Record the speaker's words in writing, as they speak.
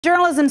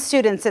Journalism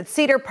students at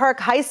Cedar Park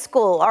High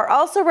School are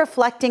also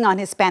reflecting on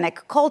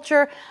Hispanic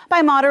culture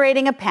by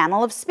moderating a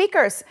panel of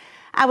speakers.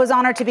 I was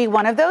honored to be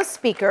one of those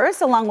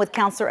speakers, along with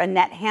counselor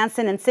Annette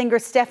Hansen and singer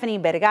Stephanie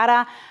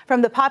Vergara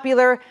from the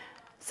popular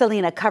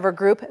Selena cover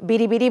group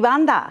Bidi Bidi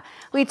Banda.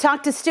 We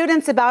talked to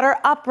students about our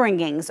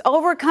upbringings,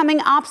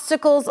 overcoming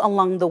obstacles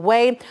along the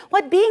way,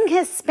 what being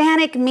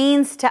Hispanic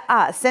means to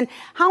us, and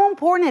how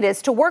important it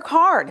is to work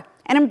hard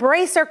and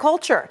embrace our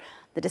culture.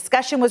 The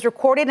discussion was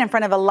recorded in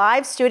front of a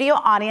live studio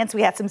audience.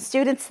 We had some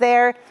students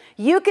there.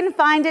 You can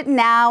find it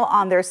now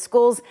on their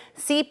school's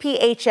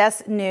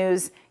CPHS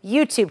News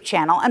YouTube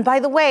channel. And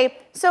by the way,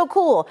 so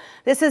cool.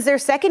 This is their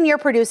second year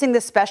producing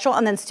this special,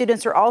 and then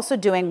students are also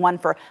doing one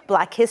for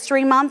Black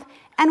History Month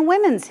and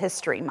Women's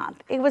History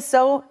Month. It was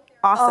so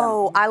awesome.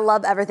 Oh, I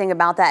love everything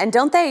about that. And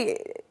don't they,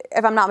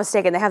 if I'm not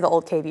mistaken, they have the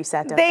old KVUE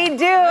set, don't they? They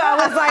do.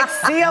 I was like,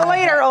 see you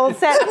later, old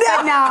set.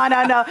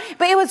 No.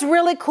 But it was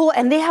really cool,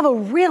 and they have a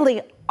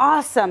really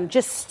awesome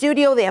just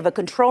studio. They have a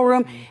control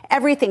room,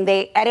 everything.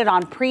 They edit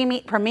on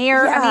Premiere.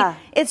 Yeah. I mean,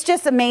 it's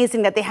just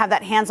amazing that they have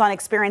that hands-on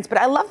experience. But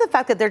I love the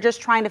fact that they're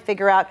just trying to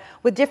figure out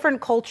with different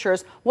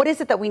cultures, what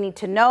is it that we need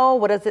to know?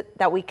 What is it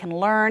that we can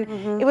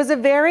learn? It was a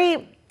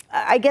very,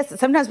 I guess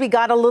sometimes we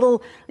got a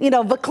little,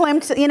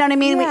 verklempt, you know what I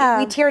mean? Yeah.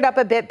 We teared up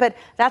a bit, but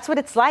that's what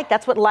it's like.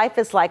 That's what life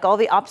is like, all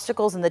the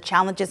obstacles and the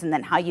challenges, and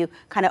then how you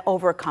kind of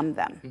overcome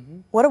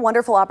them. What a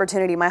wonderful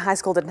opportunity. My high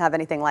school didn't have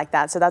anything like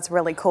that, so that's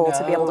really cool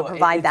to be able to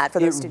provide that for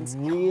those students. It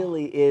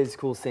really is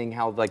cool seeing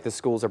how the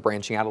schools are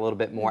branching out a little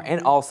bit more,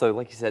 and also,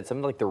 like you said,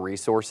 some of the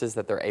resources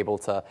that they're able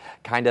to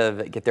kind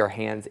of get their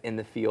hands in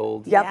the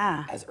field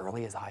as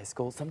early as high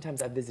school.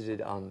 Sometimes I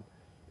visited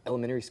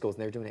elementary schools,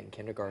 and they're doing it in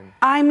kindergarten.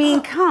 I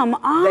mean, come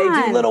on.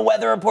 They do little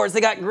weather reports. They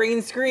got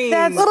green screens.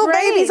 That's little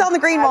great. babies on the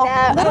green wall.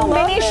 Little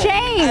mini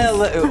Shanes.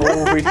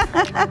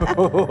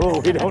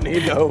 We don't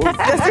need those.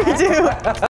 Yes, we do.